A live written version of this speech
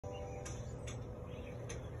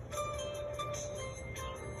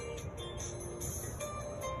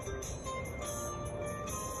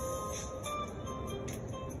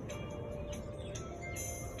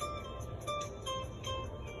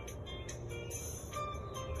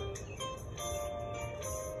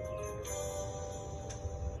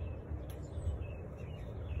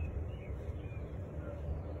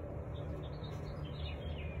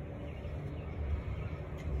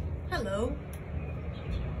Hello,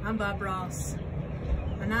 I'm Bob Ross,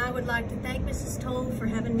 and I would like to thank Mrs. Toal for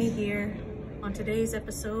having me here on today's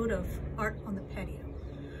episode of Art on the Patio.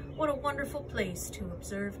 What a wonderful place to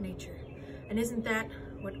observe nature, and isn't that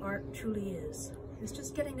what art truly is? It's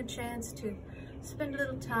just getting a chance to spend a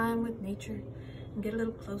little time with nature and get a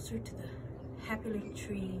little closer to the happy little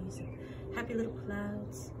trees and happy little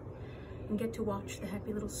clouds, and get to watch the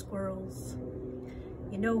happy little squirrels.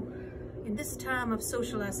 You know, in this time of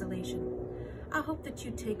social isolation, I hope that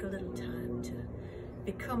you take a little time to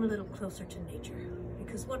become a little closer to nature,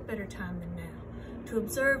 because what better time than now to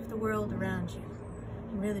observe the world around you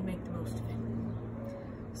and really make the most of it.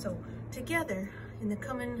 So together in the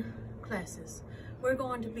coming classes, we're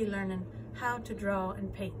going to be learning how to draw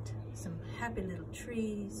and paint some happy little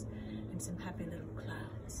trees and some happy little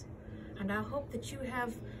clouds. And I hope that you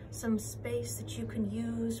have some space that you can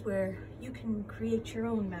use where you can create your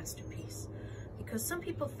own masterpiece. Because some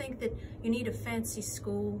people think that you need a fancy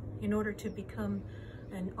school in order to become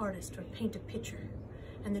an artist or paint a picture.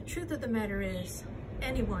 And the truth of the matter is,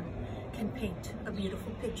 anyone can paint a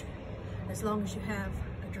beautiful picture. As long as you have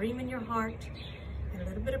a dream in your heart and a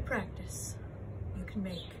little bit of practice, you can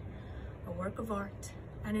make a work of art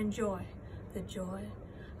and enjoy the joy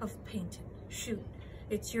of painting. Shoot,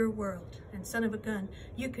 it's your world, and son of a gun,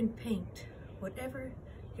 you can paint whatever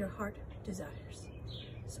your heart desires.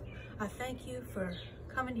 So I thank you for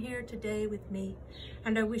coming here today with me,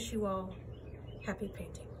 and I wish you all happy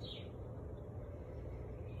painting.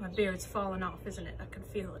 My beard's falling off, isn't it? I can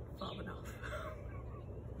feel it falling off.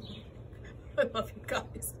 I love you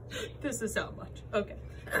guys. This is how much. Okay.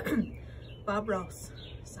 Bob Ross,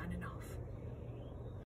 signing off.